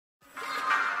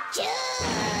Hello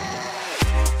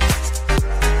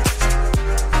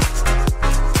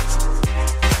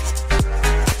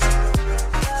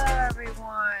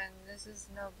everyone, this is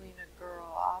Noblina Girl.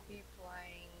 I'll be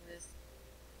playing this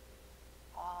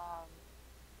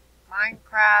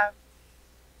Minecraft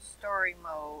story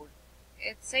mode.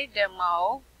 It's a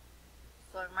demo,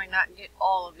 so I might not get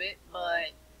all of it,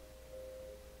 but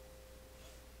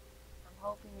I'm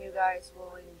hoping you guys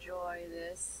will enjoy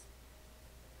this.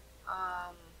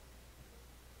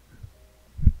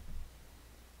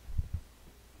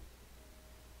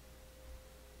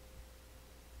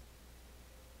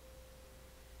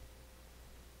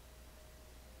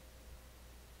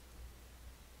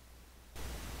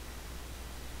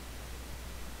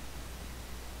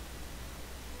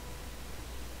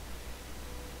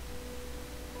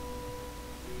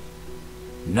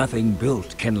 Nothing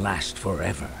built can last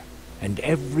forever, and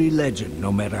every legend,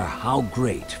 no matter how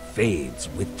great, fades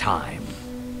with time.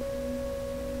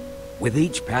 With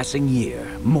each passing year,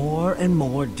 more and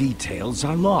more details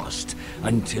are lost,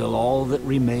 until all that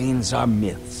remains are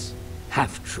myths,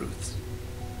 half-truths.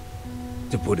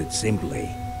 To put it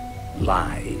simply,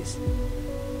 lies.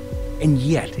 And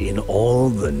yet, in all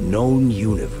the known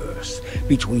universe,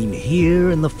 between here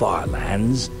and the far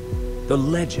lands, the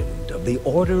legend of the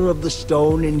Order of the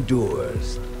Stone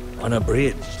endures,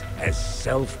 unabridged as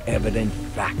self-evident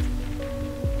fact.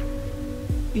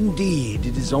 Indeed,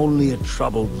 it is only a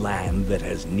troubled land that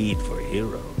has need for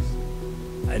heroes.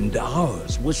 And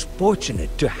ours was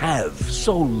fortunate to have,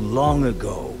 so long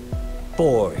ago,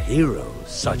 4 heroes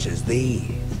such as these.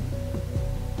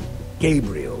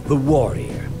 Gabriel, the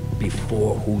warrior,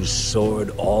 before whose sword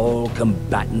all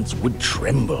combatants would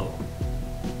tremble.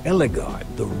 Ellegaard,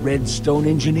 the redstone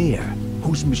engineer,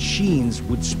 whose machines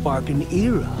would spark an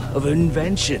era of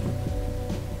invention.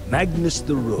 Magnus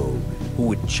the rogue, who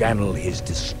would channel his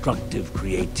destructive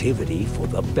creativity for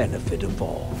the benefit of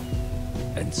all.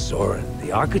 And Soren,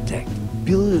 the architect,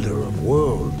 builder of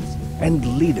worlds,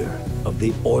 and leader of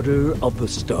the Order of the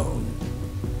Stone.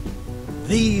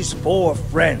 These 4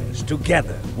 friends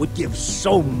together would give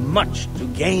so much to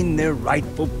gain their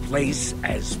rightful place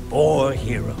as 4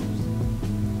 heroes.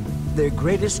 Their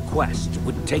greatest quest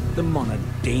would take them on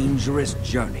a dangerous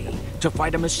journey to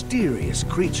fight a mysterious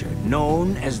creature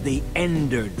known as the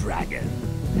Ender Dragon.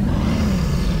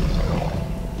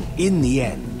 In the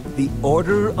end, the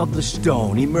Order of the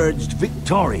Stone emerged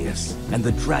victorious, and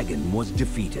the dragon was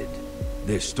defeated.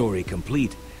 Their story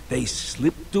complete, they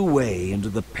slipped away into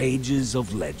the pages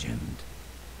of legend.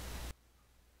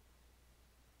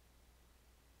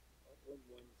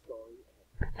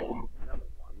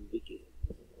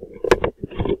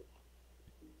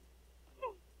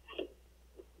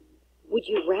 Would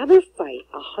you rather fight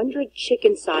 100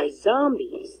 chicken-sized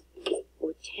zombies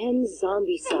or 10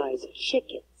 zombie-sized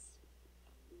chickens?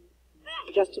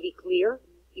 Just to be clear,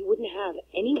 you wouldn't have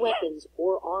any weapons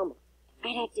or armor.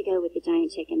 I'd have to go with the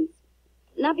giant chickens.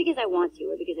 Not because I want to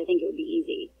or because I think it would be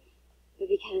easy, but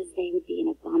because they would be an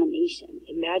abomination.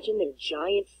 Imagine their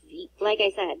giant feet. Like I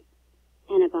said,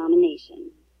 an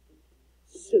abomination.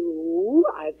 So,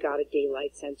 I've got a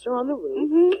daylight sensor on the roof,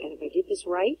 and if I did this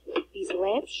right, these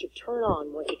lamps should turn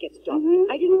on once it gets dark.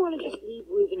 I didn't want to just leave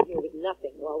Reuben here with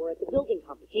nothing while we're at the building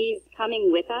competition. He's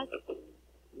coming with us?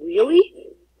 Really?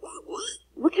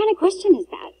 What kind of question is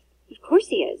that? Of course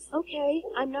he is. Okay,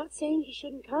 I'm not saying he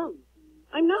shouldn't come.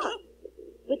 I'm not.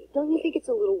 But don't you think it's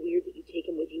a little weird that you take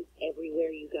him with you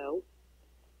everywhere you go?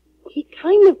 He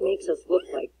kind of makes us look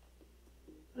like,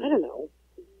 I don't know,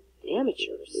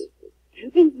 amateurs.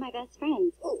 Reuben's my best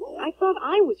friend. I thought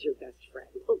I was your best friend.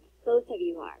 Well, both of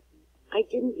you are. I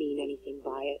didn't mean anything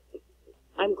by it.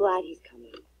 I'm glad he's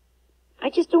coming. I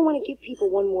just don't want to give people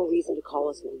one more reason to call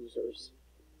us losers.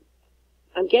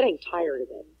 I'm getting tired of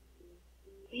it.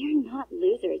 We're not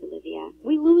losers, Olivia.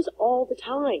 We lose all the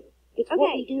time. It's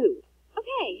what we do.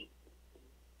 Okay.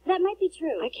 That might be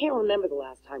true. I can't remember the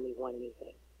last time we won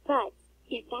anything. But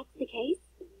if that's the case,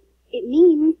 it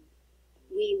means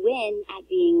we win at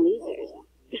being losers.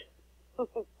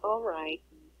 All right.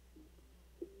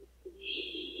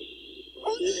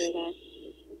 You hear that?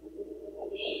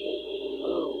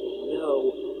 Oh, no.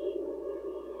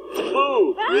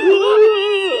 Oh!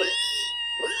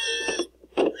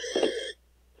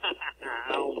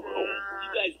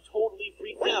 You guys totally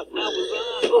freaked out. That was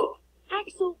on.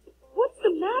 Axel, what's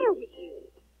the matter with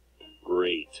you?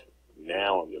 Great.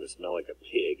 Now I'm gonna smell like a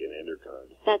pig in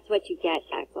Endercon. That's what you get,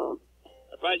 Axel.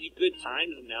 I brought you good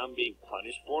times and now I'm being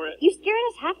punished for it? You scared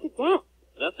us half to death.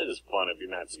 Nothing is fun if you're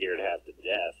not scared half to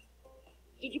death.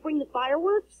 Did you bring the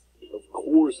fireworks? Of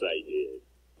course I did.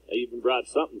 I even brought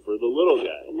something for the little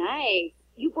guy. Nice.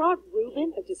 You brought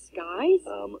Reuben a disguise?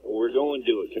 We're going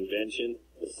to a convention.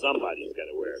 Somebody's got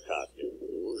to wear a costume.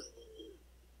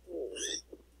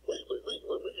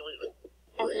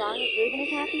 As long as Reuben is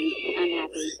happy, I'm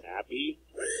happy. Happy?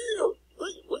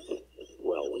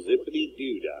 Well,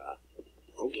 zippity-doo-dah.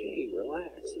 Okay,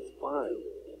 relax. It's fine.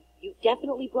 You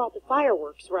definitely brought the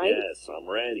fireworks, right? Yes, I'm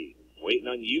ready. Waiting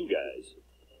on you guys.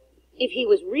 If he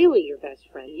was really your best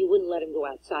friend, you wouldn't let him go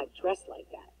outside dressed like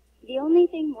that. The only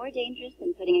thing more dangerous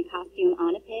than putting a costume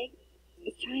on a pig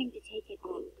is trying to take it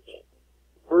off.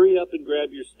 Hurry up and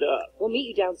grab your stuff. We'll meet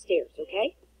you downstairs,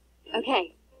 okay?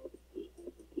 Okay.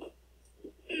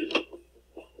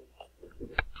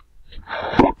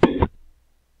 I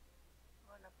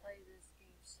want to play this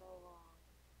game so long.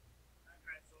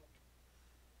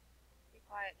 Be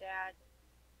quiet, Dad.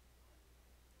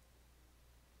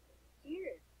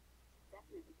 Cheers.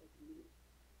 Definitely taking me.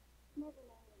 Never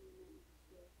know when you might need to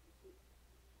cheers.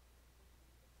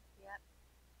 Yep.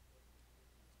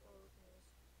 Let's go open this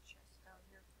chest down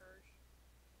here first.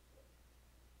 Okay.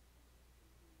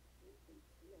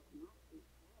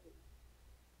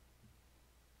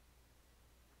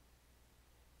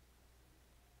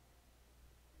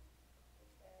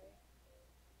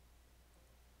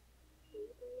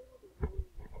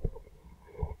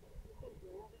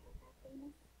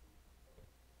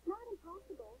 Not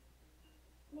impossible.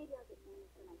 Maybe I'll get famous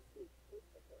for my sweet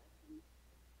Facebook collection.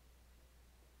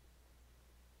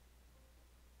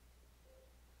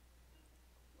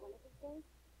 One of these days,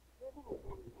 we're going to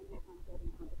win an Endercon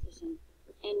building competition.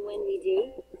 And when we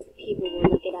do, people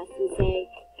will look at us and say,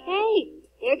 "Hey,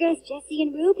 there goes Jesse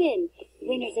and Reuben,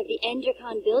 winners of the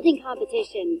Endercon building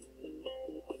competition."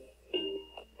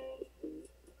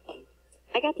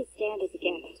 I got this stand as a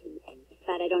gift,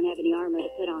 but I don't have any armor to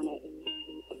put on it.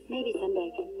 Maybe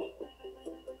someday.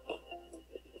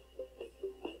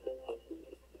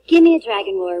 Give me a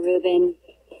dragon roar, Reuben.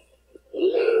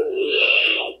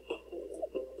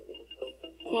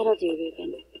 That'll do,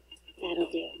 Reuben. That'll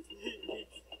do.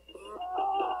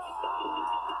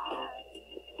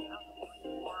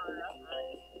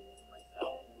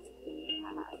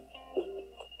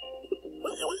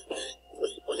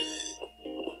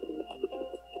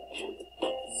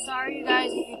 Sorry, you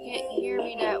guys, if you can't hear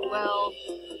me that well.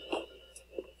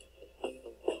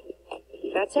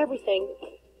 That's everything.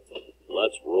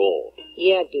 Let's roll.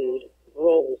 Yeah, dude.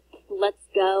 Roll. Let's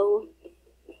go.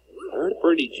 I heard a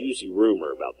pretty juicy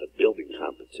rumor about the building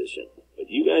competition, but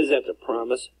you guys have to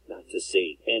promise not to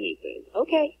say anything.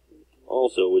 Okay.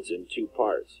 Also, it's in 2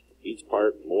 parts. Each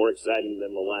part more exciting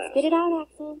than the last. Spit it out,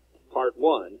 Axel. Part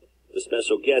 1, the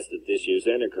special guest at this year's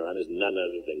Endercon is none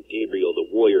other than Gabriel the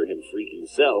Warrior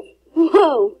himself.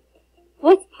 Whoa!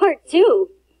 What's part 2?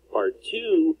 Part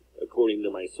 2, according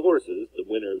to my sources, the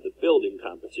winner of the building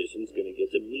competition is going to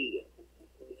get to meet him.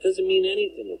 It doesn't mean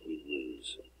anything if we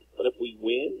lose. But if we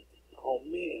win, oh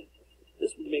man,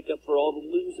 this would make up for all the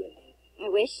losing. I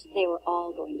wish they were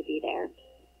all going to be there.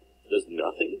 Does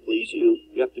nothing please you?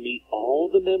 You have to meet all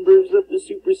the members of the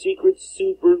super secret,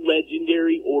 super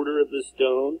legendary Order of the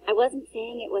Stone. I wasn't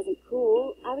saying it wasn't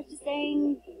cool. I was just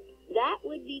saying that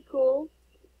would be cool.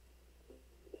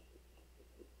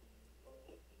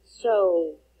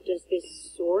 So, does this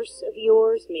source of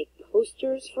yours make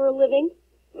posters for a living?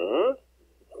 Huh?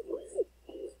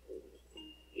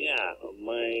 Yeah,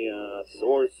 my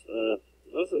source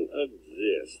doesn't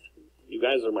exist. You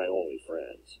guys are my only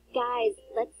friends. Guys,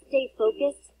 let's stay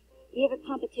focused. We have a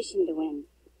competition to win.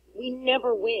 We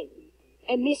never win.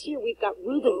 And this year we've got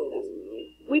Reuben with us.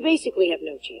 We basically have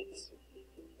no chance.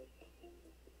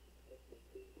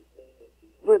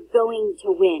 We're going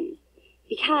to win.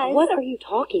 Because... What are you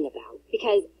talking about?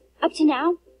 Because up to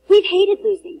now, we've hated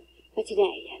losing. But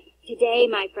today,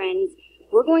 my friends,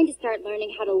 we're going to start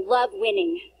learning how to love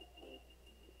winning.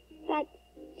 That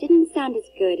didn't sound as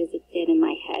good as it did in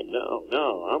my head.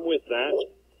 No, I'm with that.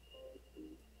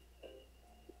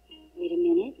 Wait a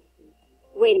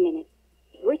minute.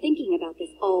 We're thinking about this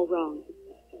all wrong.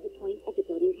 The point of the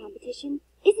building competition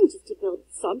isn't just to build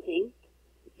something.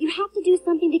 You have to do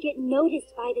something to get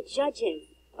noticed by the judges.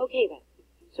 Okay then.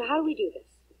 So how do we do this?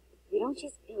 We don't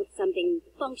just build something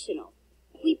functional.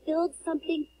 We build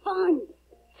something fun.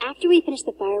 After we finish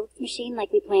the fireworks machine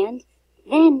like we planned,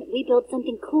 then we build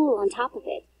something cool on top of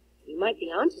it. You might be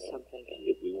onto something.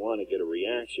 If we want to get a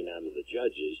reaction out of the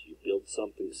judges, you build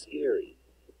something scary.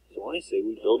 So I say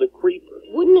we build a creeper.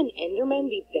 Wouldn't an Enderman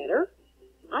be better?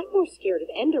 I'm more scared of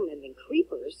Endermen than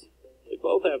creepers. They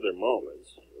both have their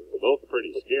moments. They're both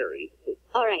pretty scary.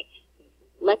 All right,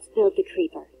 let's build the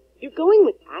creeper. You're going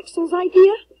with Axel's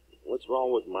idea? What's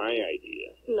wrong with my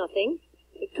idea? Nothing.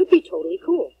 It could be totally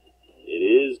cool. It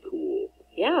is cool.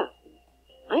 Yeah.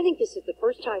 I think this is the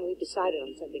first time we've decided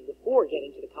on something before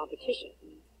getting to the competition.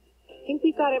 Think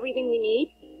we've got everything we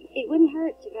need? It wouldn't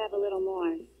hurt to grab a little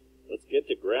more. Let's get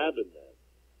to grabbing then.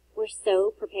 We're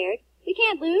so prepared. We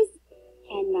can't lose.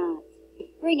 Cannot.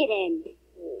 Bring it in.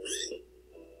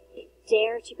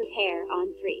 Dare to prepare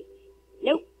on 3.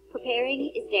 Nope.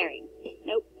 Preparing is daring.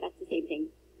 Nope. That's the same thing.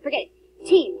 Forget it.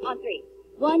 Team on 3.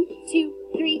 1, 2,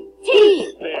 3.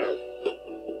 Team! Prepare.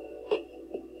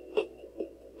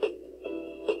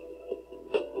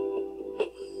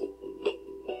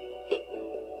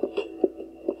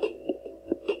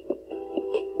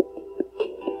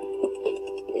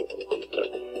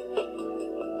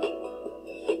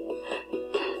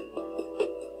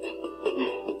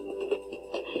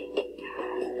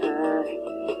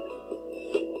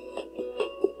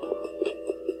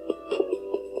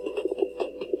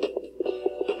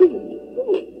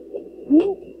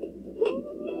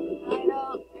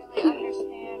 I don't really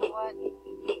understand what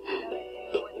you're gonna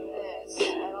do with this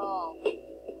at all.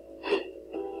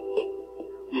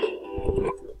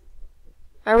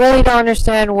 I really don't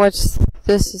understand what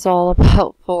this is all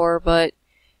about for, but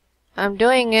I'm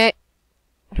doing it.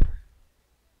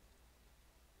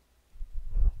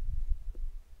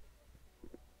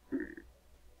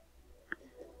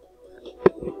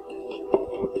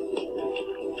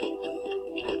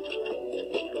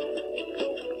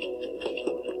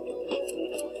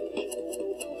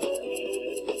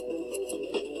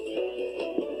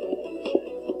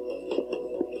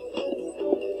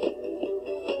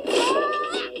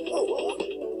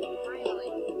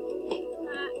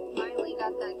 Finally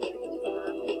got that tree to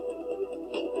grow.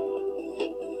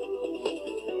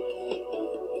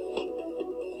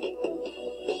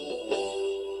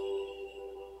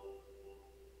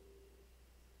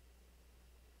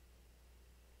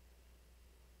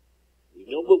 We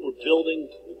know what we're building.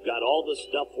 We've got all the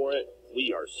stuff for it.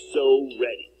 We are so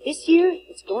ready. This year,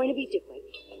 it's going to be different.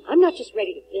 I'm not just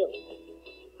ready to build.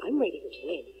 I'm ready to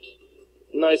win.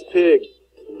 Nice pig,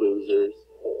 losers.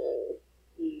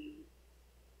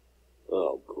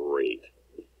 Oh, great.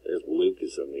 There's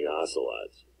Lucas and the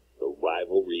Ocelots. The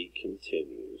rivalry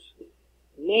continues.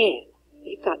 Man,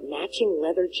 they've got matching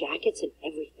leather jackets and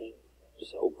everything.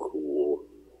 So cool.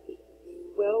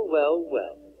 Well, well,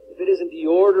 well. If it isn't the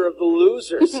order of the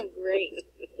losers. Great.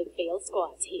 The fail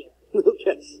squad's here.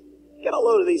 Lucas, get a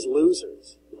load of these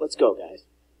losers. Let's go, guys.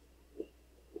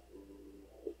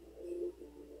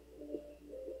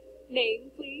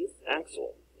 Name, please?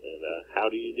 Axel. And, how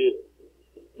do you do?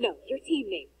 No, your team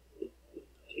name.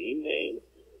 Team name?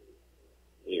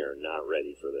 We are not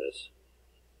ready for this.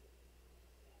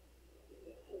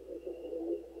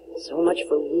 So much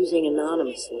for losing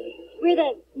anonymously. We're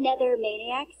the Nether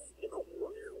Maniacs.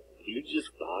 You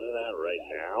just thought of that right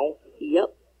now?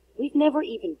 Yep. We've never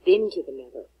even been to the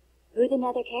Nether. Who the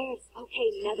Nether cares?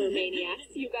 Okay, Nether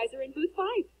Maniacs, you guys are in booth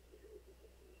 5.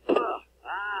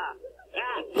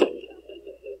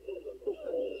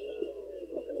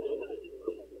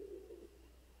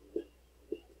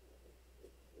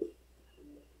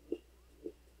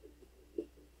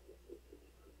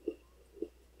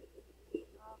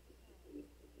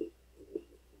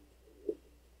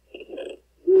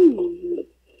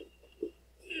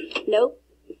 Nope.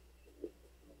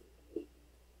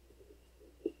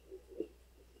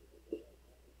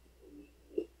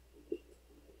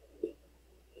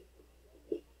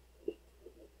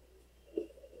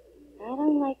 I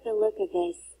don't like the look of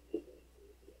this.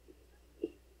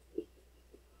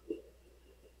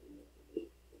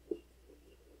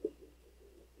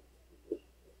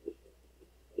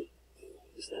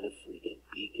 Is that a freaking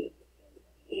beacon?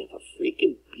 They have a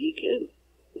freaking beacon?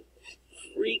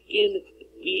 Freaking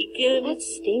beacon?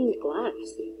 That's stained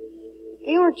glass.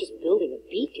 They aren't just building a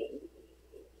beacon.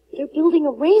 They're building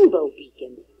a rainbow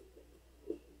beacon.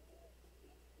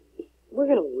 We're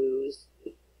gonna lose.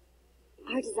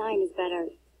 Our design is better.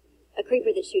 A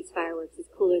creeper that shoots fireworks is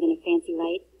cooler than a fancy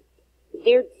light.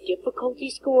 Their difficulty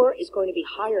score is going to be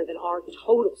higher than our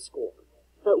total score.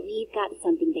 But we've got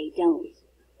something they don't.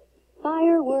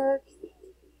 Fireworks.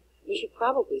 We should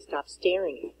probably stop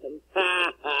staring at them.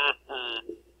 Ha ha ha.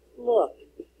 Look,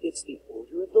 it's the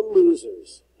order of the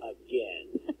losers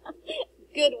again.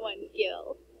 Good one,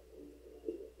 Gil.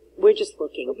 We're just There'll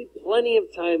looking. be plenty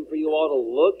of time for you all to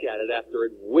look at it after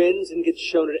it wins and gets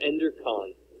shown at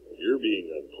EnderCon. You're being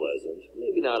unpleasant.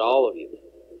 Maybe not all of you.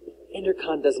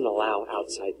 EnderCon doesn't allow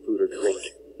outside food or drink.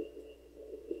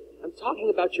 I'm talking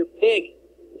about your pig.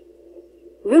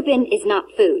 Reuben is not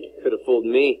food. Could have fooled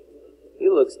me. He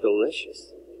looks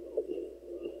delicious.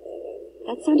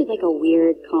 That sounded like a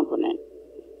weird compliment.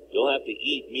 You'll have to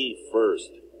eat me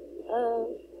first.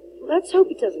 Let's hope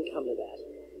it doesn't come to that.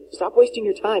 Stop wasting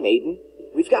your time, Aiden.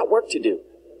 We've got work to do.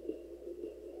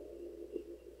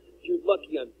 You're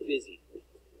lucky I'm busy.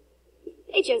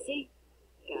 Hey, Josie.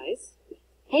 Guys?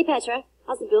 Hey, Petra.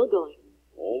 How's the build going?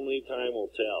 Only time will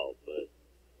tell, but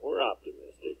we're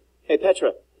optimistic. Hey,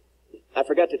 Petra. I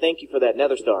forgot to thank you for that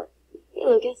nether star. Hey,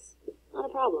 Lucas. Not a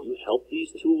problem. You help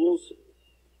these tools?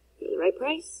 For the right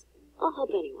price, I'll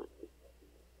help anyone.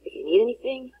 If you need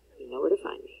anything, you know where to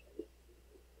find me.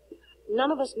 None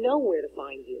of us know where to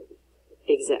find you.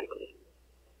 Exactly.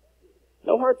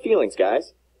 No hard feelings,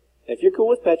 guys. If you're cool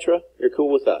with Petra, you're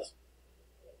cool with us.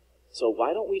 So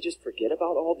why don't we just forget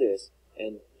about all this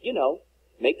and,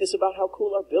 make this about how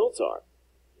cool our builds are?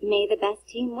 May the best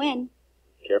team win.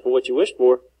 Careful what you wish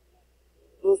for.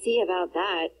 We'll see about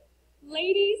that.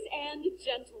 Ladies and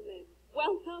gentlemen,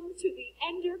 welcome to the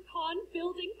EnderCon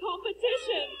building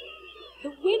competition. The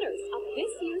winners of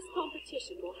this year's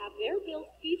competition will have their build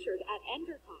featured at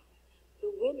EnderCon.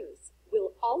 The winners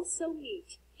will also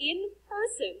meet, in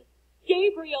person,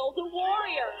 Gabriel the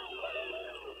Warrior.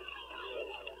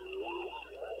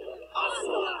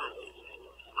 Ocelot!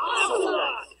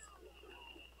 Ocelot!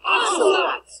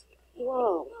 Ocelot!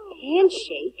 Whoa,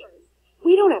 handshake?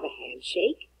 We don't have a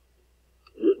handshake.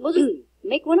 We'll just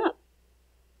make one up.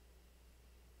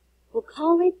 We'll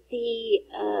call it the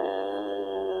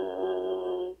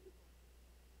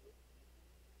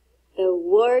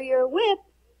Warrior Whip.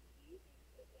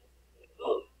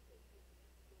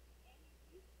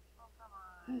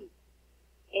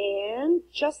 And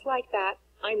just like that,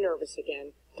 I'm nervous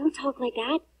again. Don't talk like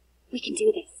that. We can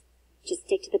do this. Just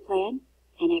stick to the plan,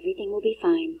 and everything will be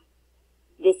fine.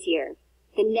 This year,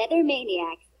 the Nether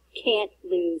Maniacs can't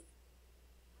lose.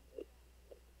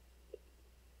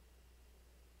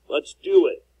 Let's do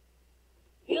it.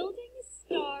 Building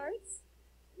starts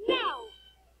now.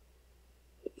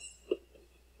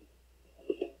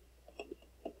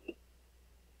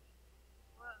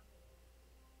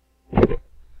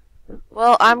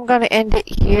 Well, I'm going to end it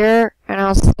here, and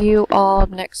I'll see you all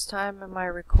next time in my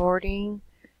recording.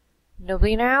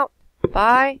 Nobeling out.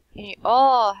 Bye, and you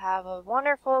all have a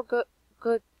wonderful,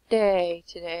 good day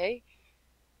today,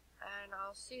 and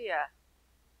I'll see ya.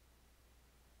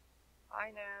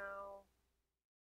 Bye now.